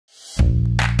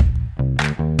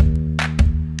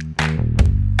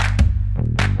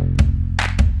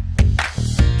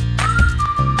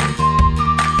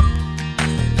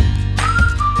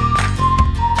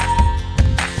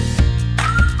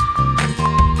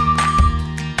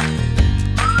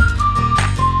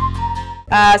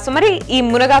So మరి ఈ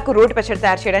మునగాకు రోటి పచ్చడి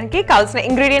తయారు చేయడానికి కావాల్సిన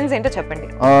ఇంగ్రీడియంట్స్ ఏంటో చెప్పండి.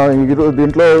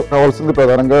 దీంట్లో కావాల్సింది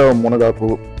ప్రధానంగా మునగాకు,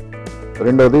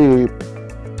 రెండోది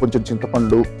కొంచెం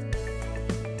చింతపండు,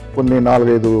 కొన్ని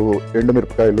 4-5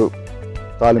 ఎండుమిరపకాయలు,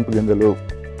 తాలింపు గింజలు,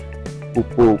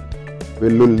 ఉప్పు,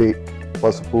 వెల్లుల్లి,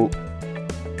 పసుపు,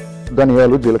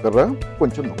 ధనియాలు, జీలకర్ర,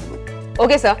 కొంచెం నువ్వులు.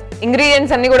 ఓకే సార్,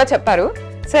 ఇంగ్రీడియంట్స్ అన్ని కూడా చెప్పారు.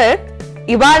 సార్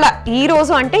ఇవాళ ఈ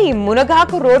రోజు అంటే ఈ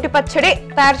మునగాకు రోటి పచ్చడి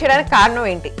తయారు చేయడానికి కారణం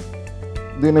ఏంటి?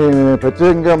 దీని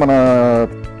ప్రత్యేకంగా మన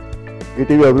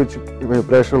ఈటీవీ అభిరుచి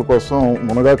ప్రేక్షకుల కోసం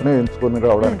మునగాకుని ఎంచుకొని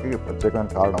రావడానికి ప్రత్యేకమైన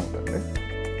కారణం ఉందండి.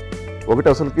 ఒకటి,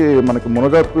 అసలుకి మనకి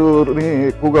మునగాకుని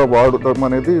ఎక్కువగా వాడటం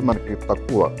అనేది మనకి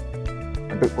తక్కువ.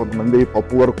 అంటే కొంతమంది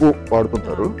పప్పు వరకు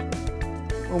వాడుతుంటారు,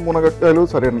 మునగకాయలు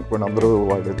సరే అనుకోండి అందరూ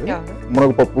వాడేది,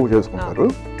 మునగపప్పు చేసుకుంటారు.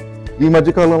 ఈ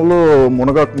మధ్యకాలంలో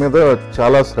మునగాకు మీద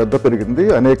చాలా శ్రద్ధ పెరిగింది.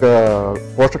 అనేక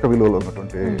పోషక విలువలు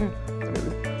ఉన్నటువంటి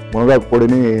మునగాకు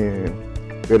పొడిని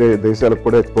వేరే దేశాలకు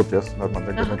కూడా ఎక్స్పోర్ట్ చేస్తున్నారు మన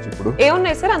దగ్గర నుంచి. ఇప్పుడు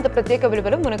ఏమున్నాయి సార్ అంత ప్రత్యేక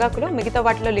విలువలు మునగాకులో మిగతా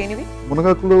వాటిలో లేనివి?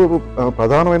 మునగాకులో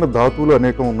ప్రధానమైన ధాతువులు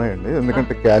అనేకం ఉన్నాయండి.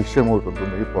 ఎందుకంటే కాల్షియం ఒకటి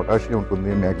ఉంటుంది, పొటాషియం ఉంటుంది,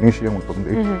 మాగ్నీషియం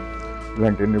ఉంటుంది.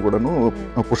 ఇలాంటివన్నీ కూడాను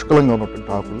పుష్కలంగా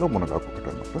ఉన్నటువంటి ఆకుల్లో మునగాకు ఒకటి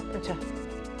అన్నమాట.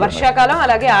 వర్షాకాలం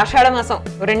అలాగే ఆషాఢ మాసం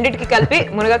రెండింటికి కలిపి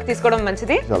మునగాకు తీసుకోవడం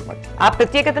మంచిది. ఆ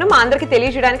ప్రత్యేకతను మా అందరికి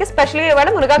తెలియజేయడానికి స్పెషల్లీ ఇవాళ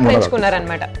మునగాకు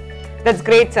పెంచుకున్నారనమాట. That's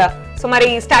great sir. సో మరి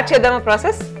స్టార్ట్ చేద్దామా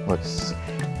ప్రాసెస్?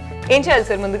 ఏం చేయాలి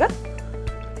సార్?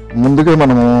 ముందుగా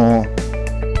మనము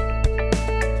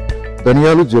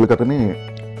ధనియాలు, జీలకర్రని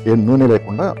నూనె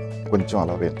లేకుండా కొంచెం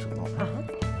అలా వేయించుకుందాం.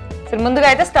 సార్ ముందుగా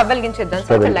అయితే స్టవ్ వెలిగించేద్దాం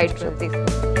సార్. లైట్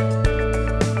తీసుకుందాం.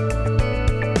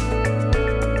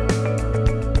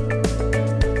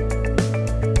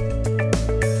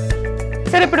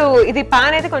 సార్ ఇప్పుడు ఇది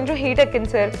పాన్ అయితే కొంచెం హీట్ ఎక్కింది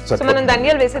సార్. సో మనం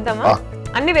ధనియాలు వేసేద్దామా?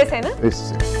 అన్ని వేసాయినా?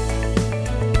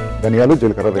 ధనియాలు,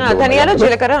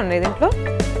 జీలకర్ర ఉన్నాయి దీంట్లో.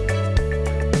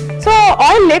 సో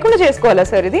ఆయిల్ లేకుండా చేసుకోవాలా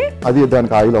సార్ ఇది? అది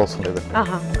దానికి ఆయిల్ అవసరం లేదు.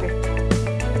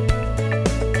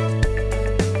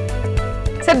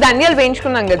 సార్ ధనియాలు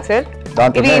వేయించుకున్నాం కదా సార్,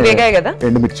 ఇవి వేగాయి కదా?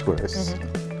 ఎండుమిర్చి కూడా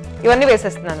ఇవన్నీ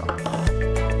వేసేస్తున్నాను.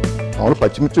 అవును,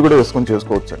 పచ్చిమిర్చి కూడా వేసుకొని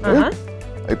చేసుకోవచ్చు అండి.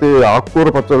 అయితే ఆకుకూర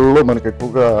పచ్చళ్ళలో మనకి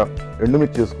ఎక్కువగా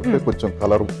ఎండుమిర్చి చేసుకుంటే కొంచెం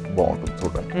కలర్ బాగుంటుంది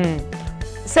చూడండి.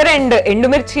 సరే, అండ్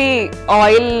ఎండుమిర్చి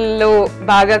ఆయిల్ లో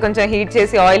బాగా కొంచెం హీట్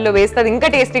చేసి ఆయిల్ లో వేస్తే ఇంకా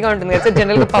టేస్టీగా ఉంటుంది కదా సార్.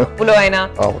 జనరల్ గా పప్పులో అయినా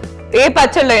ఏ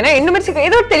పచ్చళ్ళలో అయినా ఎండుమిర్చి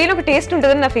ఏదో తెలియని ఒక టేస్ట్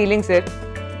ఉంటుందని నా ఫీలింగ్ సార్.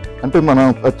 అంటే మనం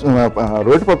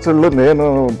రోటి పచ్చళ్ళలో నేను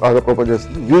బాగా ప్రపోజ్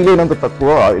చేస్తుంది వీలైనంత తక్కువ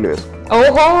ఆయిల్ వేసుకుంటాం.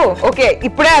 ఓహో, ఓకే,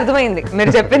 ఇప్పుడే అర్థమైంది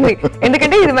మీరు చెప్పింది.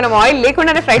 ఎందుకంటే ఇది మనం ఆయిల్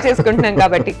లేకుండానే ఫ్రై చేసుకుంటున్నాం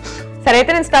కాబట్టి. సరే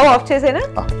అయితే నేను స్టవ్ ఆఫ్ చేసేనా?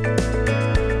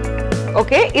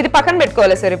 ఓకే, ఇది పక్కన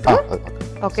పెట్టుకోవాలా సార్ ఇప్పుడు?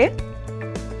 ఓకే,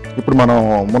 ఇప్పుడు మనం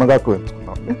మునగాకు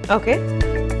వేసుకుందాం. ఓకే,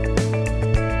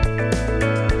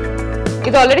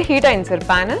 ఇది ఆల్రెడీ హీట్ అయింది సార్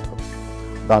పాన్.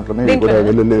 దాంట్లోనే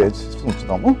వెల్లుల్లి వేసి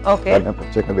ఉంచుతాము.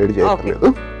 ప్రత్యేకంగా వేడి చేయట్లేదు.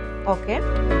 ఓకే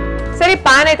సరే,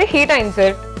 పాన్ అయితే హీట్ అయింది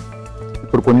సార్.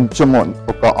 ఇప్పుడు కొంచెం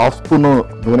ఒక హాఫ్ స్పూన్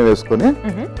నూనె వేసుకొని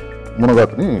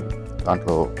మునగాకుని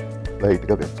దాంట్లో లైట్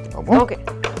గా వేసుకుంటాము.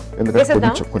 ఎందుకంటే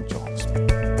కొంచెం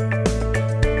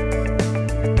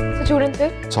చూడండి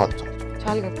సార్,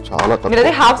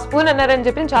 చాలా హాఫ్ స్పూన్ అన్నారని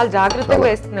చెప్పి చాలా జాగ్రత్తగా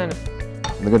వేస్తున్నాను.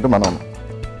 ఎందుకంటే మనం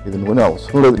ఇది నూనె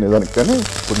అవసరం లేదు నిజానికి, కానీ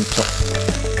కొంచెం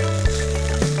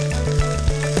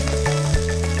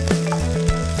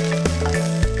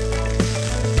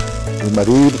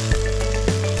మరీ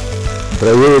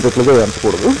డ్రై అయ్యేటట్లుగా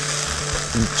వేయించకూడదు,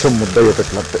 కొంచెం ముద్ద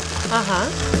అయ్యేటట్లు అంతే.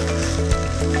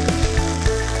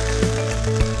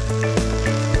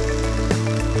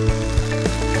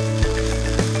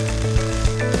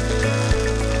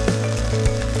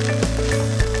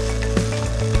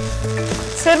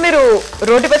 సార్ మీరు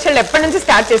రోటి పచ్చళ్ళు ఎప్పటి నుంచి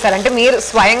స్టార్ట్ చేశారు? అంటే మీరు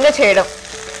స్వయంగా చేయడం?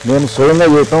 నేను స్వయంగా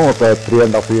చేయటం ఒక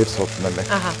 3.5 years అవుతుందండి.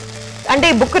 అంటే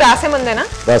ఈ బుక్ రాసే ముందేనా?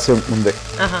 రాసే ముందే.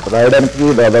 రాయడానికి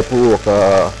దాదాపు ఒక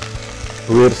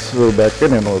 2 years బ్యాక్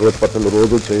నేను రోటి పచ్చళ్ళు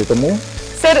రోజు చేయటము.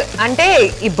 సార్ అంటే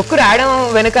ఈ బుక్ రాయడం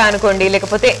వెనుక అనుకోండి,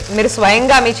 లేకపోతే మీరు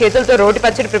స్వయంగా మీ చేతులతో రోటి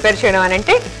పచ్చడి ప్రిపేర్ చేయడం అని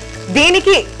అంటే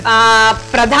దీనికి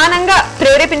ప్రధానంగా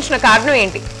ప్రేరేపించిన కారణం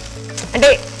ఏంటి? అంటే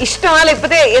ఇష్టమా,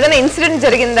 లేకపోతే ఏదైనా ఇన్సిడెంట్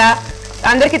జరిగిందా?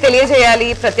 అందరికి తెలియజేయాలి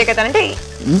ప్రత్యేకత అంటే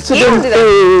ఇన్సిడెంట్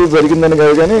జరిగిందని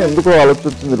కాదు, కానీ ఎందుకో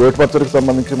ఆలోచించింది రోటి పచ్చడికి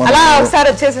సంబంధించి అలా ఒకసారి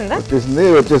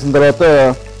వచ్చేసిన తర్వాత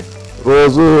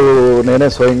రోజు నేనే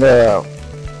స్వయంగా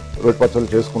రోటి పచ్చళ్ళు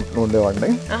చేసుకుంటూ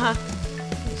ఉండేవాడిని.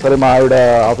 సరే, మా ఆవిడ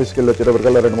ఆఫీస్కి వెళ్ళి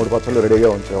వచ్చేటప్పటికల్లా 2-3 పచ్చళ్ళు రెడీగా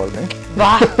ఉంచేవాడిని.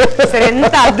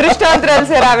 ఎంత అదృష్టవంతురాలు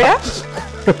సార్ ఆవిడ.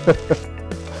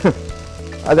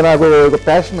 అది నాకు ఒక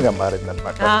ప్యాషన్ గా మారింది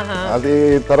అనమాట. అది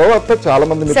తర్వాత చాలా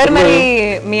మంది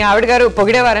మీ ఆవిడ గారు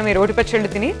పొగిడేవారా మీ రోటి పచ్చళ్ళు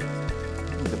తిని?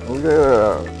 మామూలుగా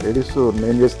లేడీస్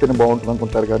నేను చేస్తేనే బాగుంటుంది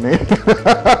అనుకుంటారు కానీ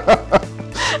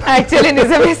యాక్చువల్లీ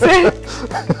నిజమే సార్.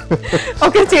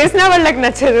 ఒకరు చేసినా వాళ్ళకి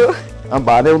నచ్చదు.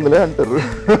 బాగానే ఉందిలే అంటారు.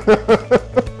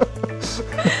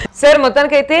 సార్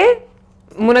మొత్తానికైతే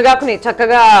మునగాకుని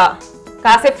చక్కగా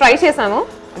కాసేపు ఫ్రై చేసాము.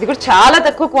 అది కూడా చాలా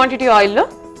తక్కువ క్వాంటిటీ ఆయిల్లో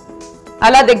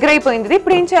అలా దగ్గర అయిపోయింది.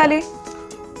 ఇప్పుడు ఏం చేయాలి?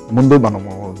 ముందు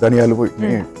మనము ధనియాలు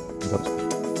వీటిని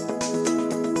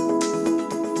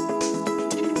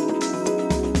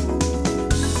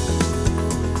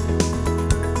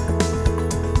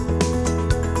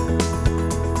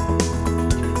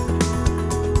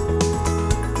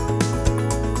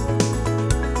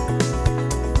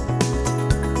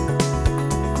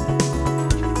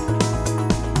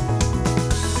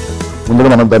ముందుగా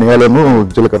మనం ధనియాలను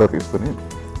జీలకర్ర తీసుకొని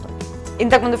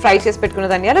ఇంతకుముందు ఫ్రై చేసి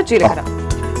పెట్టుకున్న ధనియాలు జీలకర్ర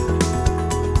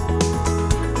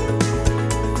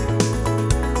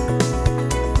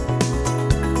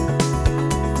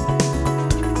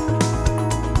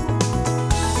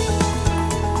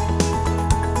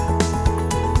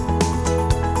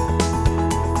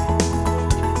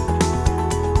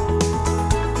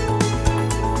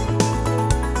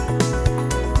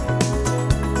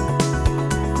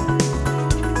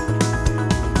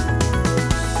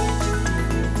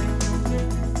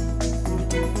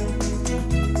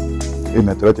ఈ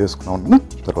మెత్తగా చేసుకున్నాం.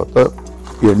 తర్వాత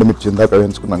ఈ ఎండుమిర్చి ఇందాక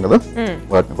వేయించుకున్నాం కదా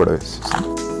వాటిని కూడా వేసేస్తాం.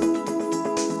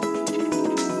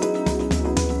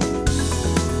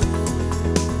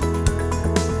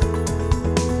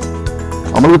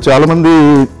 మామూలుగా చాలా మంది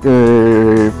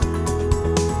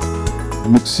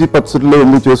మిక్సీ పచ్చడిలో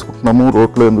ఎందుకు చేసుకుంటున్నాము,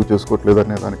 రోట్లో ఎందుకు చేసుకోవట్లేదు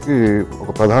అనే దానికి ఒక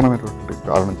ప్రధానమైనటువంటి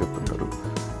కారణం చెప్తుంటారు.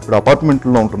 ఇప్పుడు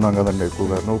అపార్ట్మెంట్లో ఉంటున్నాం కదండి,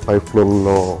 ఎక్కువగాను 5th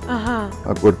ఫ్లోర్లో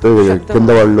కొడితే కింద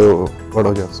వాళ్ళు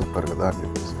గొడవ చేస్తుంటారు కదా అని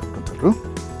చెప్పేసి అంటుంటారు.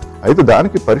 అయితే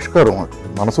దానికి పరిష్కారం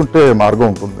మనసుంటే మార్గం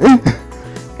ఉంటుంది.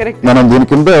 మనం దీని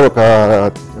కింద ఒక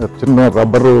చిన్న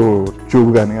రబ్బరు ట్యూబ్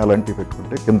కానీ అలాంటివి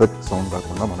పెట్టుకుంటే కిందకి సౌండ్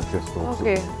రాకుండా మనం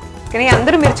చేసుకోవచ్చు. కానీ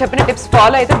అందరూ మీరు చెప్పిన టిప్స్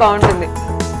ఫాలో అయితే బాగుంటుంది.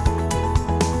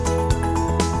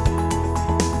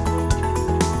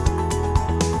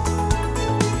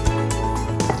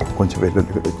 కొంచెం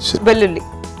వెల్లుల్లి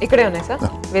ఇక్కడే ఉన్నాయి సార్,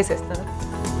 వేసేస్తాను.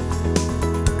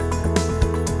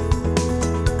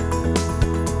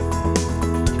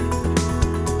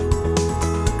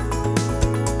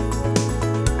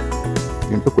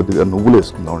 దీంట్లో కొద్దిగా నువ్వులు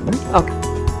వేసుకుందామండి. ఓకే,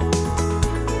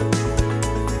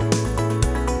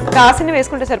 కాసిన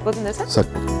వేసుకుంటే సరిపోతుందా సార్?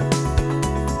 సరిపోతుంది,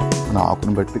 మన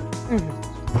ఆకును బట్టి.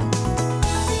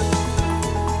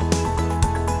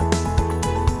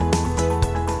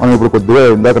 మనం ఇప్పుడు కొద్దిగా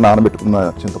ఇందాక నానబెట్టుకున్న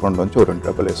చింతపండు నుంచి 2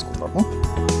 డబ్బాలు వేసుకుందాము.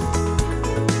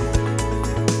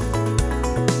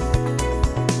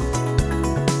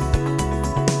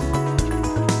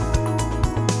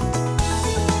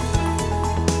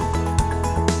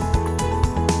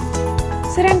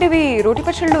 సరే అండి, ఇవి రోటి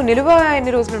పచ్చళ్ళు నిలువ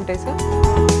ఎన్ని రోజులు ఉంటాయి సార్?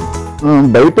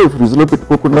 బయట ఫ్రిడ్జ్ లో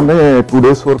పెట్టుకోకుండానే 2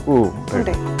 days వరకు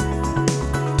ఉంటాయి.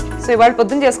 సో ఇవాళ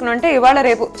పొద్దున్న చేసుకున్నా అంటే ఇవాళ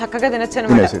రేపు చక్కగా తినొచ్చు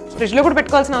అనమాట. ఫ్రిడ్జ్ లో కూడా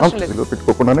పెట్టుకోవాల్సిన అవసరం లేదు. ఫ్రిడ్జ్ లో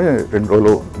పెట్టుకోకుండానే 2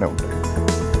 రోజులు ఉంటాయి.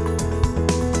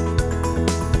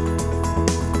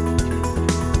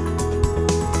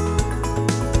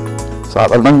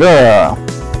 సాధారణంగా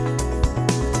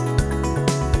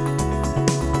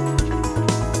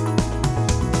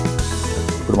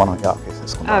ఇప్పుడు మనం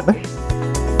వేసేసుకుంటాం.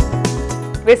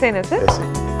 వేసేనా సార్?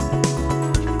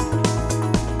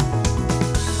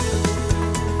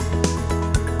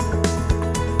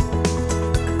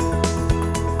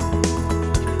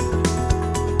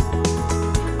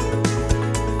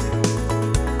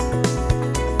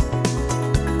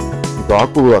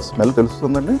 ఆకు ఆ స్మెల్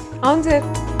తెలుస్తుందండి. అవును సార్.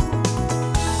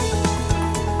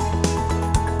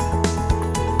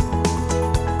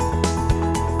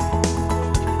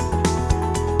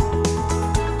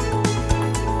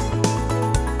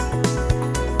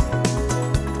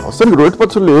 అసలు రోటి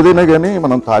పచ్చళ్ళు ఏదైనా కానీ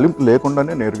మనం తాలింపు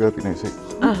లేకుండానే నేరుగా తినేసి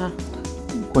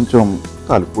కొంచెం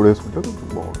తాలింపు కూడా వేసుకుంటే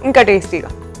బాగుంటుంది, ఇంకా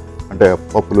టేస్టీగా. అంటే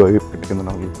పప్పులు అవి పిండి కింద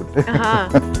నలుగుతుంటే.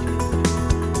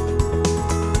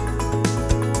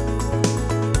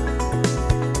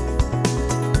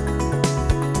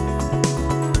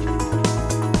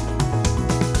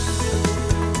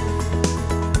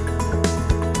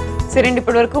 సరే అండి,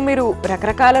 ఇప్పటి వరకు మీరు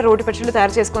రకరకాల రోటి పచ్చళ్ళు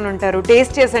తయారు చేసుకొని ఉంటారు,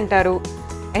 టేస్ట్ చేసి ఉంటారు,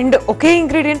 అండ్ ఒకే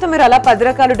ఇంగ్రీడియంట్తో మీరు అలా 10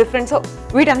 రకాలు డిఫరెంట్. సో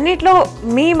వీటన్నిటిలో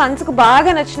మీ మనసుకు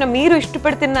బాగా నచ్చిన, మీరు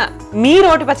ఇష్టపడుతున్న మీ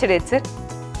రోటి పచ్చడి ఏది సార్?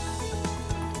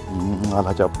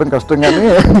 అలా చెప్పడం కష్టం కానీ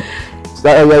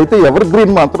అయితే ఎవర్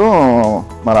గ్రీన్ మాత్రం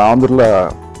మన ఆంధ్రుల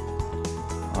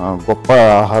గొప్ప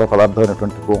ఆహార పదార్థం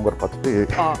అయినటువంటి గోంగూర పచ్చడి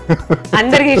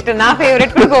అందరికీ ఇష్టం. నా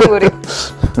ఫేవరెట్ కూడా గోంగూర.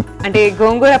 అంటే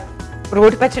గోంగూర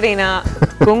రోటి పచ్చడి అయినా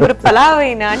గోంగూర పలావ్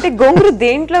అయినా అంటే గోంగూర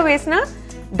దేంట్లో వేసినా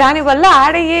దాని వల్ల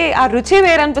ఆడయ్యే ఆ రుచి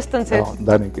వేరే అనిపిస్తుంది సార్.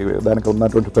 దానికి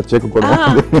ఉన్నటువంటి ప్రత్యేక గుణం.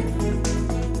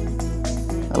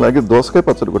 అలాగే దోసకాయ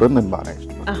పచ్చడి కూడా నేను బాగా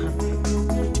ఇష్టం.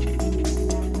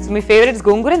 మీ ఫేవరెట్స్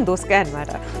గోంగూర అండ్ దోసకాయ అన్నమాట.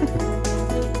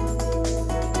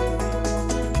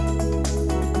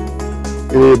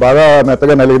 ఇది బాగా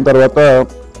మెత్తగా నలిగిన తర్వాత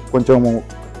కొంచెం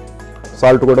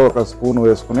సాల్ట్ కూడా ఒక స్పూన్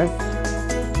వేసుకుని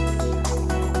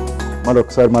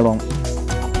మరొకసారి మనం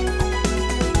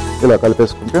ఇలా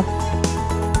కలిపేసుకుంటే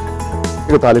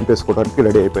ఇక తాలింపు వేసుకోవడానికి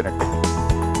రెడీ అయిపోయినట్టు.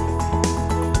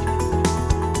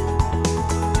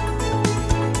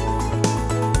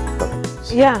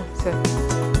 Yeah sir.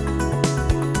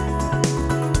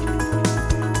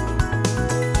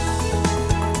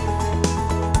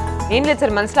 ఏం లేదు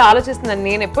సార్, మనసులో ఆలోచిస్తున్నాను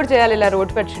నేను ఎప్పుడు చేయాలి ఇలా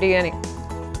రోటి పచ్చడి అని.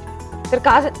 సార్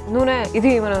కాదు నూనె,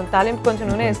 ఇది మనం తాలింపు కొంచెం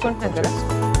నూనె వేసుకుంటున్నాం కదా.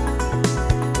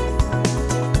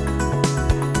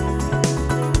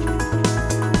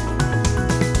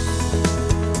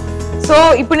 సో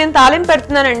ఇప్పుడు నేను తాలింపు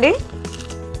పెడుతున్నానండి.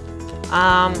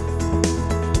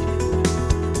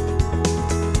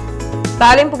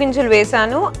 తాలింపు గింజలు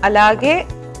వేసాను, అలాగే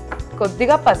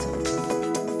కొద్దిగా పసుపు.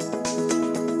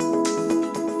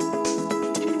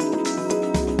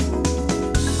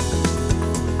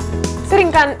 సార్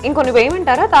ఇంకా ఇంకొన్ని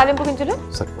వేయమంటారా తాలింపు గింజలు?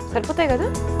 సరిపోతాయి కదా.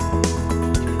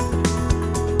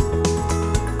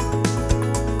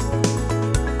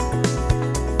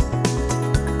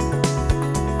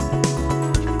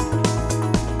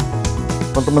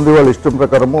 కొంతమంది వాళ్ళ ఇష్టం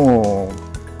ప్రకారము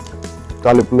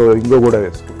తాలింపులో ఇంగో కూడా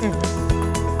వేసుకుంటారు.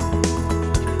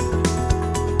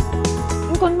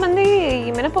 ఇంకొంతమంది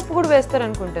ఈ మినపప్పు కూడా వేస్తారు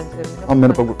అనుకుంటాను సార్.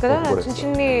 మినపప్పు కదా, చిన్న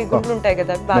చిన్ని గుంపులు ఉంటాయి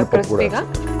కదా బాగా క్రిస్పీగా,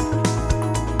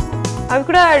 అవి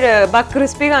కూడా బాగా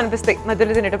క్రిస్పీగా అనిపిస్తాయి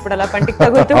మధ్యలో తినేటప్పుడు. అలా పంటికి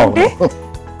తగులుతూ ఉంటే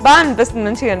బాగా అనిపిస్తుంది,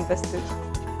 మంచిగా అనిపిస్తుంది.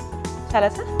 చాలా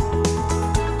సార్.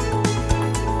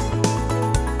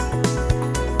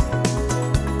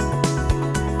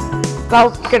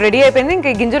 ఇక్కడ రెడీ అయిపోయింది, ఇంకా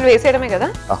గింజలు వేసేయడమే కదా.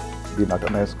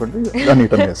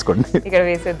 ఇక్కడ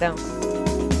వేసేద్దాం.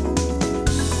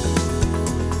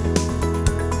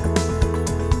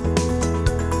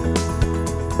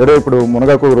 సరే, ఇప్పుడు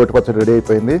మునగాకు రోటి పచ్చడి రెడీ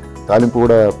అయిపోయింది. తాలింపు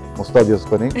కూడా ముస్తాబు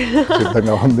చేసుకొని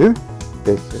సిద్ధంగా ఉంది.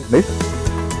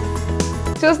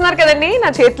 చూస్తున్నారు కదండి, నా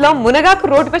చేతిలో మునగాకు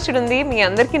రోటి పచ్చడి ఉంది. మీ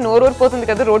అందరికి నోరూరిపోతుంది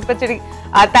కదా రోటి పచ్చడి.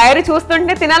 ఆ తయారీ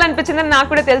చూస్తుంటే తినాలనిపించిందని నాకు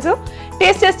కూడా తెలుసు.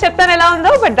 టేస్ట్ చేసి చెప్తాను ఎలా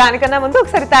ఉందో. బట్ దానికన్నా ముందు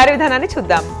ఒకసారి తయారీ విధానాన్ని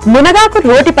చూద్దాం. మునగాకు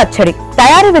రోటి పచ్చడి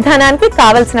తయారీ విధానానికి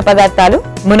కావలసిన పదార్థాలు: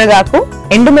 మునగాకు,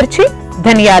 ఎండుమిర్చి,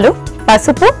 ధనియాలు,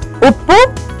 పసుపు, ఉప్పు,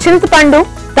 చింతపండు,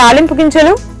 తాలింపు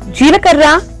గింజలు, జీలకర్ర,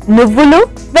 నువ్వులు,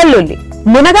 వెల్లుల్లి.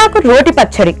 మునగాకు రోటి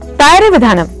పచ్చడి తయారీ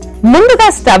విధానం: ముందుగా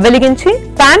స్టవ్ వెలిగించి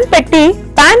పాన్ పెట్టి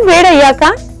పాన్ వేడయ్యాక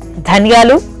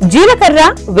ధనియాలు, జీలకర్ర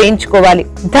వేయించుకోవాలి.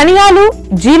 ధనియాలు,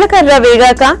 జీలకర్ర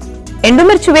వేగాక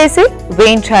ఎండుమిర్చి వేసి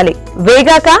వేయించాలి.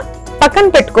 వేగాక పక్కన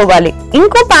పెట్టుకోవాలి.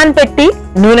 ఇంకో పాన్ పెట్టి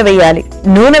నూనె వేయాలి.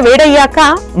 నూనె వేడయ్యాక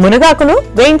మునగాకును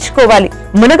వేయించుకోవాలి.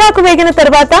 మునగాకు వేగిన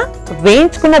తర్వాత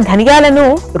వేయించుకున్న ధనియాలను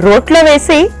రోట్లో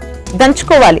వేసి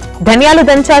దంచుకోవాలి. ధనియాలు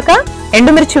దంచాక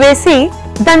ఎండుమిర్చి వేసి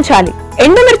దంచాలి.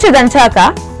 ఎండుమిర్చి దంచాక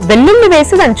వెల్లుల్లి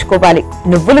వేసి దంచుకోవాలి.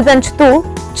 నువ్వులు దంచుతూ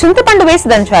చింతపండు వేసి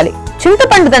దంచాలి.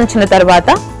 చింతపండు దంచిన తర్వాత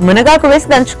మునగాకు వేసి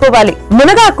దంచుకోవాలి.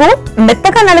 మునగాకు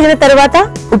మెత్తగా నలిగిన తర్వాత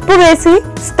ఉప్పు వేసి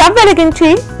స్టవ్ వెలిగించి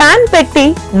పాన్ పెట్టి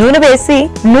నూనె వేసి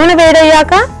నూనె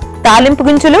వేడయ్యాక తాలింపు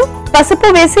గింజలు,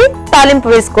 పసుపు వేసి తాలింపు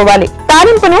వేసుకోవాలి.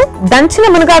 తాలింపును దంచిన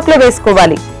మునగాకులో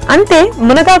వేసుకోవాలి. అంతే,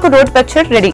 మునగాకు రోటి పచ్చడి రెడీ.